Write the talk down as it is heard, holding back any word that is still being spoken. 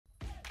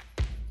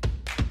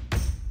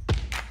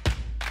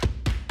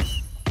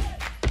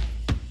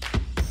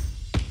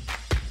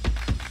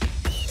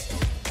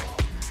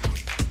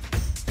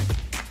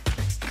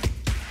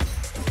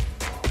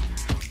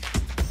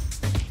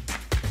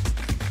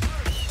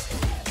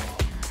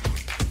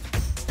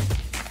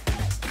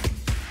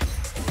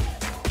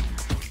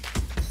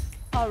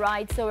All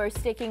right, so we're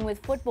sticking with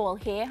football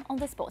here on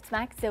the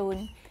SportsMax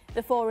Zone.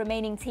 The four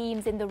remaining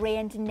teams in the Ray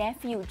and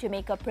Nephew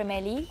Jamaica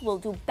Premier League will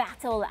do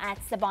battle at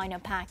Sabina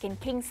Park in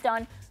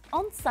Kingston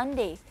on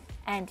Sunday.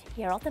 And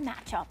here are the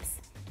matchups.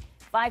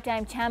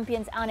 Five-time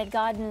champions Arnett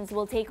Gardens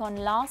will take on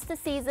last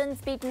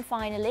season's beaten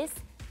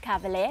finalists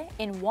Cavalier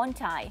in one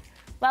tie,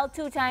 while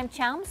two-time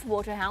champs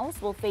Waterhouse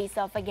will face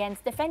off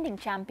against defending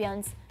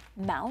champions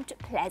Mount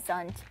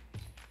Pleasant.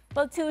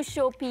 Well, two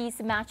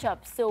showpiece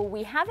matchups, so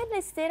we have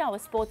enlisted our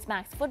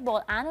SportsMax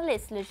football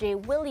analyst Leger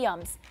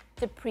Williams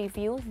to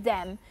preview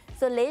them.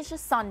 So Leger,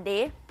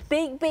 Sunday,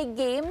 big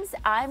games.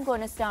 I'm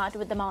going to start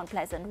with the Mount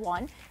Pleasant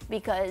one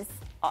because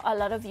a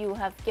lot of you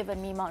have given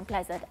me Mount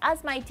Pleasant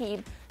as my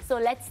team. So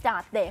let's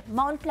start there.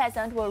 Mount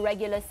Pleasant were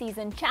regular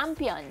season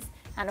champions,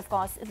 and of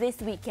course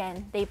this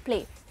weekend they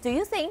play. Do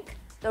you think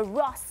the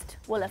rust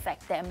will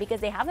affect them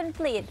because they haven't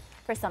played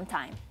for some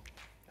time?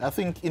 I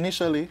think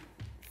initially,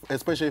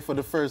 especially for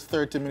the first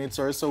 30 minutes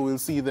or so, we'll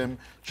see them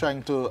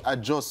trying to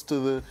adjust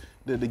to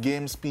the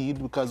game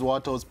speed, because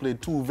Waterhouse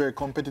played two very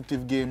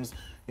competitive games,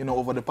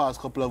 over the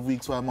past couple of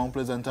weeks, while Mount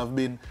Pleasant have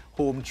been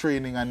home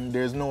training, and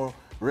there's no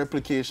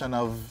replication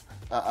of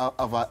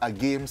a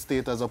game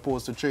state as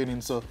opposed to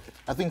training. So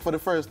I think for the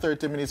first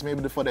 30 minutes,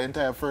 maybe for the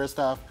entire first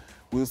half,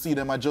 we'll see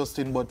them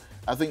adjusting. But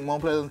I think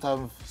Mount Pleasant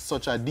have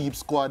such a deep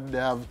squad. They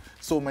have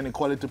so many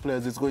quality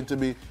players. It's going to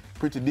be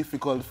pretty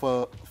difficult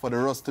for the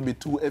rust to be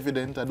too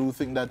evident. I do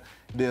think that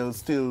they'll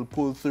still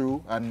pull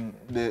through, and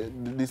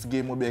this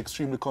game will be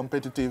extremely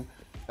competitive,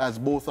 as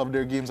both of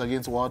their games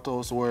against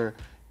Waterhouse were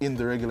in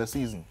the regular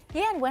season.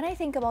 Yeah, and when I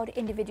think about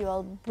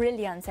individual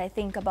brilliance, I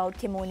think about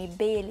Kimoni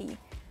Bailey,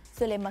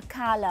 Sule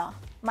Makala,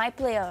 my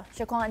player,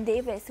 Shaquan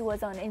Davis, who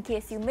was on In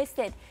Case You Missed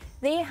It.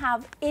 They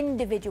have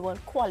individual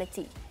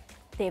quality.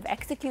 They've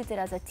executed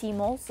as a team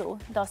also.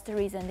 That's the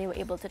reason they were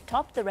able to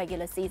top the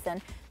regular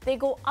season. They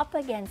go up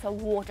against a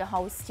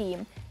Waterhouse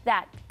team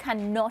that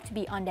cannot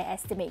be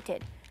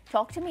underestimated.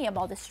 Talk to me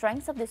about the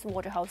strengths of this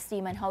Waterhouse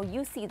team and how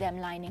you see them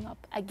lining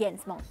up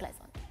against Mount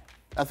Pleasant.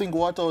 I think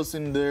Waterhouse,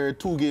 in their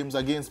two games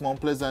against Mount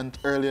Pleasant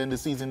earlier in the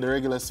season, the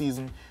regular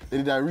season, they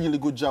did a really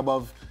good job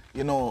of,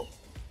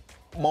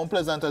 Mount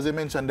Pleasant, as I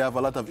mentioned, they have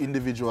a lot of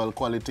individual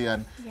quality,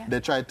 and they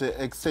try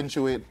to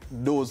accentuate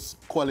those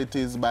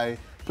qualities by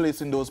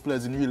placing those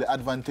players in really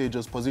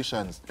advantageous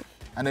positions.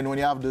 And then when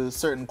you have the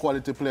certain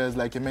quality players,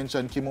 like you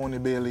mentioned,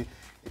 Kimoni Bailey,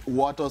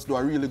 Waterhouse do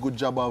a really good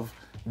job of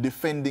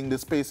defending the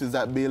spaces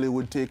that Bailey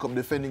would take up,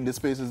 defending the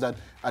spaces that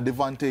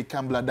Devontae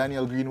Campbell,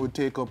 Daniel Green would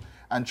take up,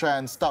 and try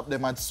and stop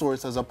them at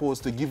source, as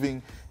opposed to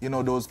giving,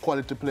 those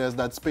quality players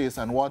that space.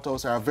 And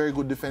Waterhouse are a very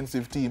good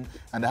defensive team,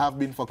 and they have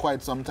been for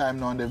quite some time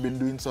now, and they've been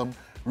doing some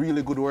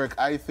really good work,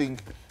 I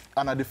think,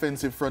 on a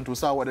defensive front. We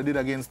saw what they did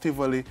against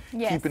Tivoli,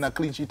 keeping a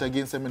clean sheet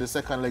against them in the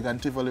second leg, and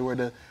Tivoli were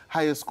the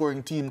highest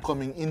scoring team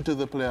coming into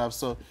the playoffs.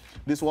 So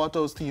this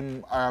Waterhouse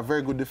team are a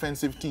very good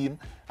defensive team.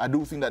 I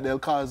do think that they'll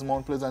cause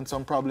Mount Pleasant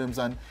some problems,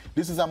 and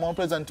this is a Mount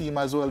Pleasant team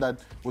as well that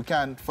we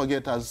can't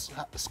forget has,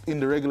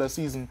 in the regular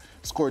season,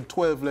 scored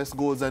 12 less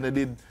goals than they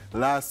did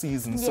last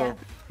season. So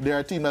they're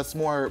a team that's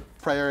more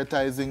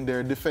prioritizing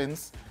their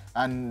defense,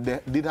 and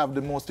they did have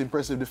the most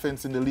impressive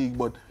defense in the league,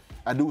 but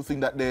I do think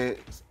that they,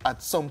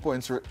 at some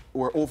points,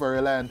 were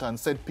over-reliant on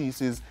set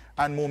pieces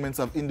and moments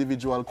of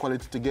individual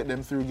quality to get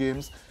them through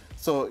games.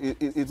 So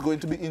it's going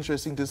to be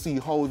interesting to see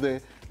how they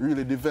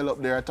really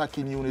develop their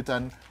attacking unit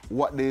and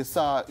what they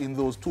saw in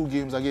those two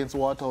games against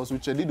Waterhouse,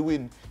 which they did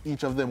win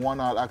each of them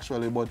 1-1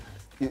 actually, but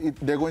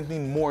they're going to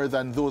need more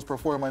than those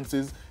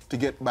performances to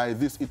get by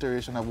this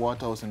iteration of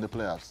Waterhouse in the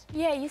playoffs.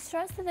 Yeah, you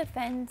stress the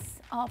defense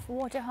of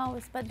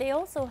Waterhouse, but they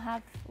also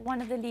have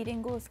one of the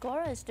leading goal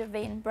scorers,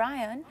 Javane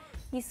Bryan.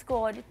 He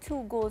scored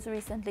 2 goals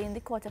recently in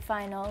the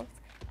quarterfinals,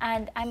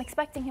 and I'm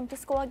expecting him to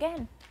score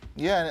again.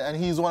 Yeah, and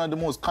he's one of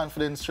the most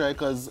confident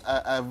strikers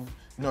I've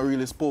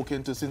really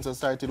spoken to since I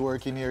started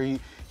working here.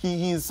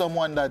 He's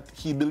someone that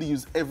he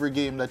believes every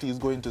game that he's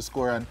going to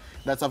score, and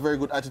that's a very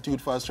good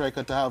attitude for a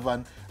striker to have.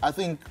 And I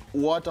think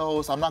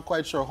Waterhouse, I'm not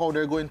quite sure how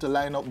they're going to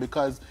line up,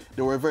 because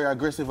they were very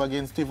aggressive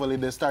against Tivoli.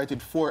 They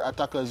started 4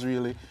 attackers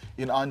really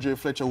in Andre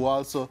Fletcher, who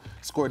also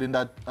scored in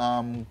that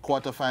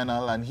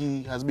quarterfinal, and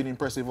he has been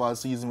impressive all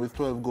season with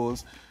 12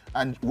 goals.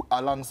 And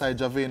alongside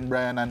Javane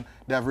Bryan, and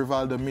they have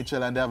Rivaldo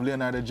Mitchell, and they have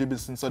Leonardo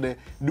Gibson. So they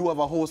do have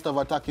a host of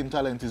attacking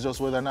talent. It's just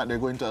whether or not they're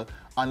going to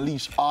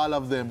unleash all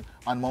of them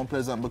on Mount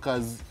Pleasant,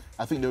 because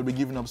I think they'll be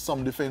giving up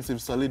some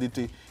defensive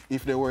solidity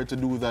if they were to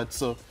do that.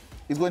 So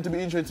it's going to be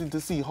interesting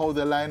to see how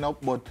they line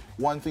up, but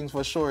one thing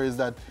for sure is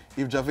that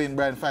if Javane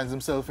Bryan finds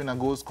himself in a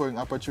goal-scoring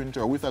opportunity,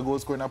 or with a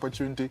goal-scoring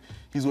opportunity,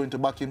 he's going to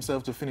back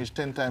himself to finish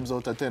 10 times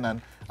out of 10,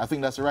 and I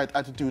think that's the right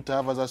attitude to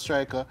have as a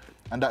striker,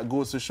 and that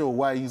goes to show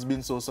why he's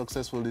been so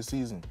successful this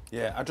season.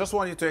 Yeah, I just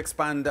want you to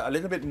expand a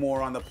little bit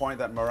more on the point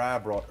that Mariah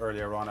brought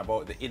earlier on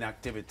about the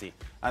inactivity,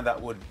 and that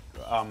would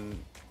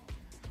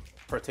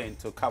pertain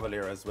to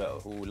Cavalier as well,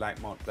 who, like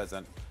Mount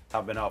Pleasant,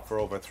 have been out for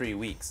over 3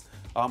 weeks.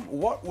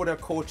 What would a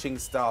coaching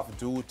staff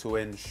do to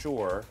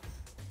ensure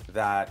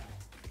that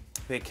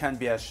they can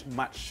be as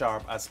match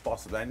sharp as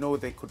possible. I know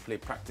they could play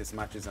practice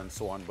matches and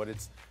so on, but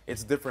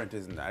it's different,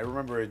 isn't it? I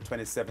remember in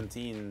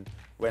 2017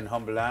 when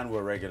Humberland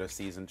were regular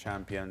season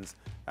champions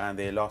and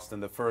they lost in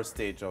the first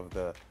stage of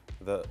their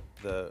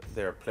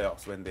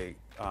playoffs when they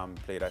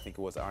played, I think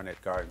it was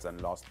Arnett Gardens,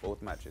 and lost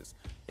both matches.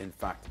 In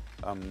fact,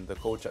 the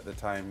coach at the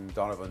time,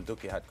 Donovan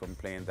Ducky, had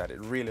complained that it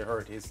really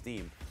hurt his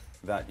team,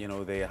 that, you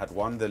know, they had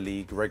won the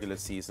league, regular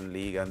season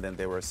league, and then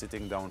they were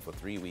sitting down for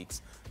 3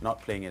 weeks, not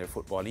playing any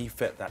football. He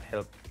felt that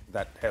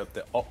helped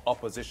the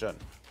opposition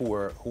who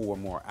were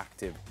more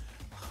active.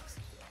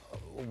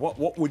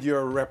 What would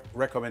your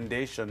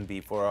recommendation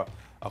be for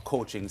a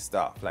coaching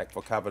staff, like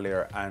for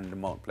Cavalier and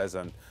Mount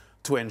Pleasant,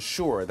 to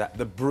ensure that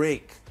the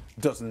break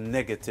doesn't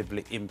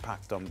negatively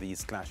impact on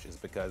these clashes?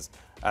 Because,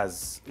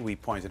 as we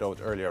pointed out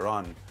earlier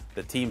on,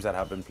 the teams that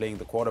have been playing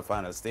the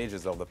quarterfinal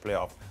stages of the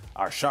playoff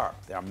are sharp,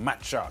 they are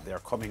match sharp, they are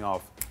coming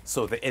off,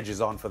 so the edge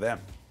is on for them.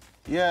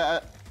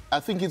 Yeah,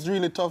 I think it's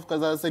really tough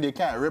because, as I said, you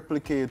can't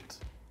replicate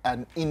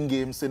an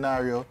in-game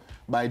scenario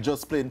by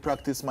just playing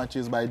practice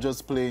matches, by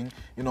just playing,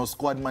 you know,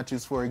 squad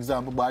matches, for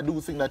example. But I do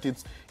think that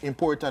it's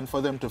important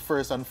for them to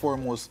first and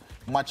foremost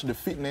match the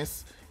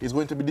fitness. It's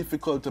going to be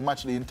difficult to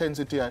match the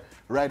intensity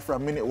right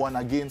from minute one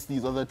against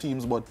these other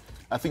teams, but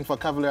I think for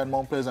Cavalier and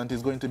Mount Pleasant,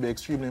 it's going to be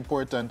extremely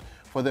important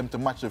for them to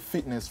match the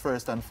fitness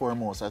first and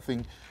foremost. I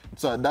think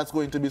so that's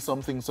going to be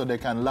something so they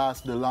can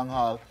last the long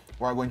haul.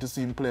 We're going to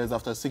see players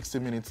after 60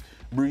 minutes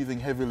breathing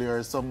heavily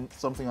or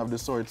something of the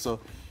sort. So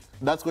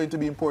that's going to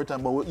be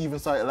important. But we even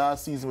saw it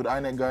last season with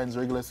Arnett Gardens,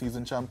 regular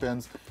season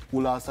champions,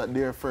 who lost at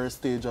their first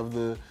stage of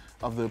the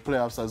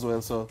playoffs as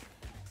well. So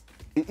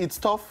it's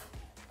tough,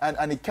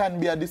 and it can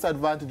be a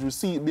disadvantage. We've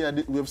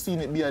seen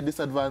it be a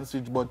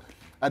disadvantage, but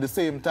at the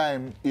same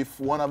time, if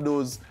one of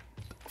those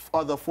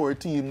other 4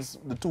 teams,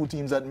 the 2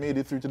 teams that made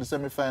it through to the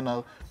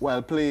semi-final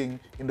while playing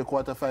in the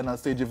quarter-final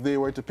stage, if they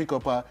were to pick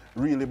up a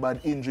really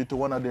bad injury to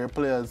one of their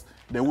players,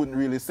 they wouldn't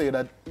really say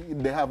that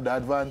they have the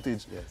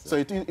advantage. Yes, so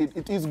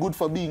it is good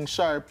for being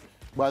sharp,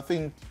 but I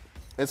think,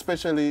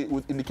 especially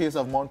in the case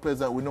of Mount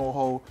Pleasant, we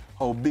know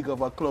how big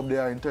of a club they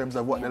are in terms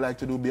of what they like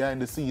to do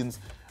behind the scenes.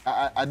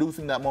 I do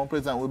think that Mount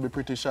Pleasant will be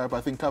pretty sharp.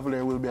 I think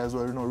Cavalier will be as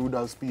well. You know,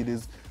 Rudolph's speed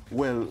is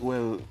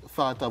well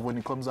thought of when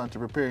it comes down to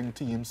preparing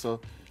teams. So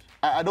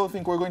I don't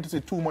think we're going to see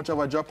too much of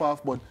a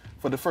drop-off, but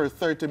for the first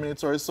 30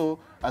 minutes or so,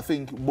 I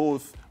think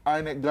both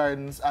Arnett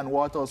Gardens and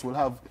Waterhouse will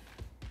have,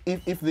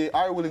 if they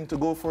are willing to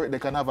go for it, they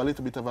can have a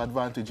little bit of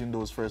advantage in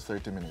those first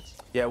 30 minutes.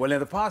 Yeah, well, in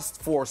the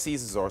past 4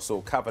 seasons or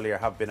so, Cavalier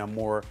have been a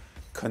more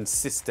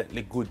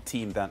consistently good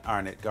team than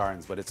Arnett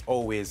Gardens, but it's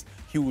always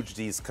huge,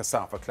 these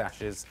CASAFA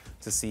clashes,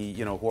 to see,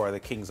 you know, who are the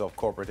kings of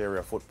corporate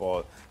area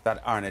football.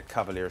 That Arnett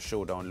Cavalier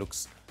showdown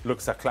looks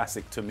a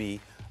classic to me.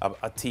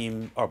 A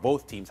team, or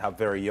both teams, have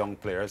very young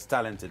players,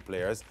 talented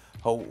players.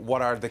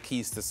 What are the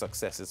keys to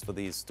successes for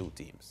these 2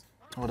 teams?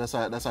 Oh, that's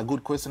a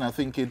good question. I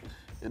think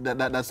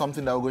that's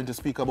something that we're going to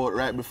speak about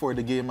right before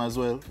the game as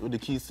well, with the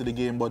keys to the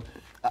game. But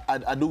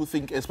I do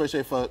think,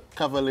 especially for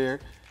Cavalier,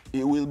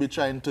 it will be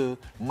trying to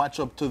match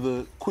up to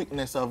the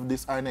quickness of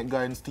this Arnett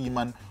Gardens team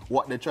and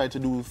what they try to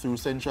do through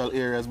central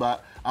areas.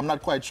 But I'm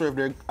not quite sure if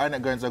the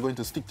Arnett Gardens are going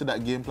to stick to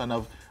that game plan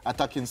of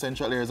attacking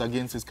central areas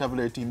against this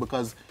Cavalier team,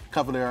 because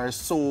Cavalier are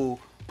so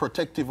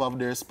protective of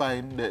their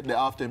spine. They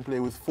often play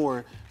with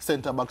 4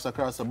 centre-backs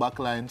across the back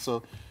line.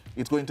 So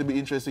it's going to be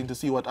interesting to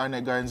see what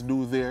Arnett Gardens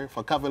do there.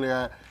 For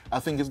Cavalier, I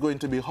think it's going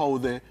to be how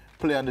they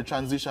play on the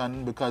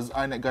transition, because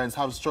Arnett Gardens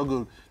have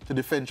struggled to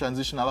defend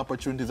transitional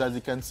opportunities, as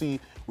you can see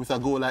with a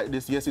goal like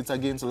this. Yes, it's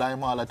against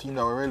Limehall, a team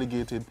that were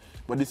relegated,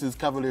 but this is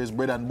Cavalier's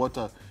bread and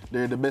butter.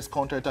 They're the best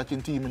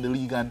counter-attacking team in the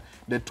league, and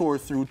they tore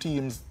through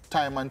teams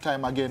time and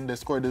time again. They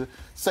scored the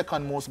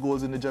 2nd most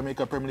goals in the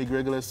Jamaica Premier League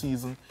regular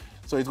season.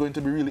 So it's going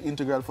to be really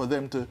integral for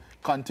them to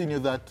continue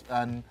that,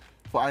 and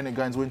for Arnett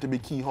Gardens, it's going to be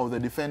key how they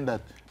defend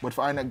that. But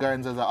for Arnett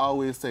Gardens, as I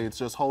always say, it's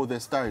just how they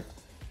start.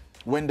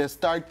 When they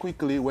start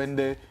quickly, when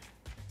they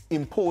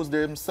impose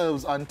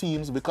themselves on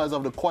teams because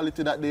of the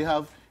quality that they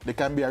have, they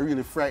can be a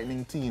really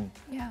frightening team.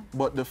 Yeah.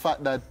 But the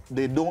fact that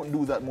they don't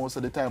do that most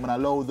of the time and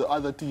allow the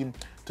other team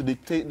to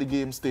dictate the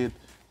game state,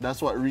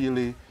 that's what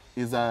really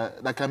is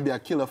that can be a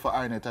killer for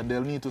Arnett, and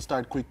they'll need to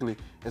start quickly,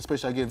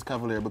 especially against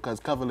Cavalier, because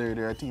Cavalier,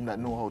 they're a team that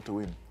know how to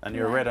win. And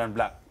your red and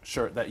black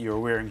shirt that you're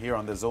wearing here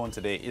on the Zone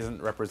today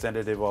isn't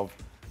representative of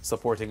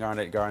supporting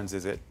Arnett Gardens,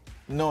 is it?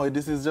 No,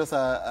 this is just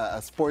a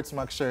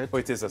SportsMax shirt. Oh,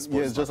 it is a SportsMax shirt.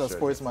 Yeah, it's just a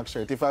SportsMax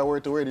shirt. If I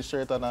were to wear this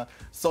shirt on a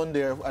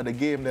Sunday at the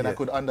game, then I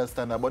could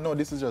understand that. But no,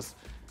 this is just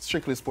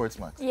strictly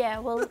SportsMax. Yeah,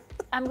 well,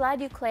 I'm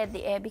glad you cleared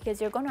the air, because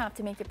you're going to have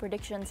to make your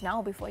predictions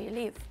now before you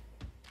leave.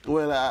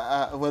 Well,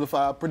 if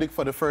I predict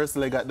for the first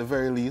leg at the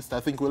very least, I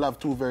think we'll have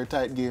 2 very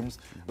tight games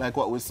like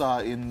what we saw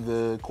in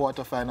the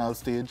quarter-final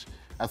stage.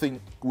 I think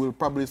we'll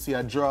probably see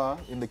a draw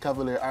in the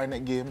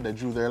Cavalier-Arnett game. They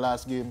drew their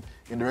last game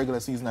in the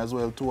regular season as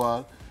well,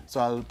 2-2. So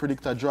I'll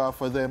predict a draw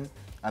for them.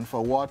 And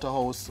for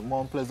Waterhouse,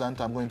 Mount Pleasant,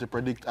 I'm going to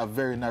predict a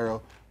very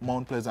narrow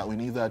Mount Pleasant win,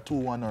 either a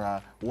 2-1 or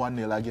a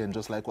 1-0 again,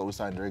 just like what we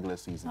saw in the regular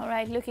season. All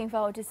right, looking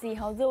forward to see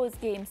how those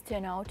games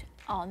turn out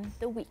on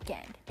the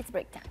weekend. It's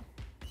break time.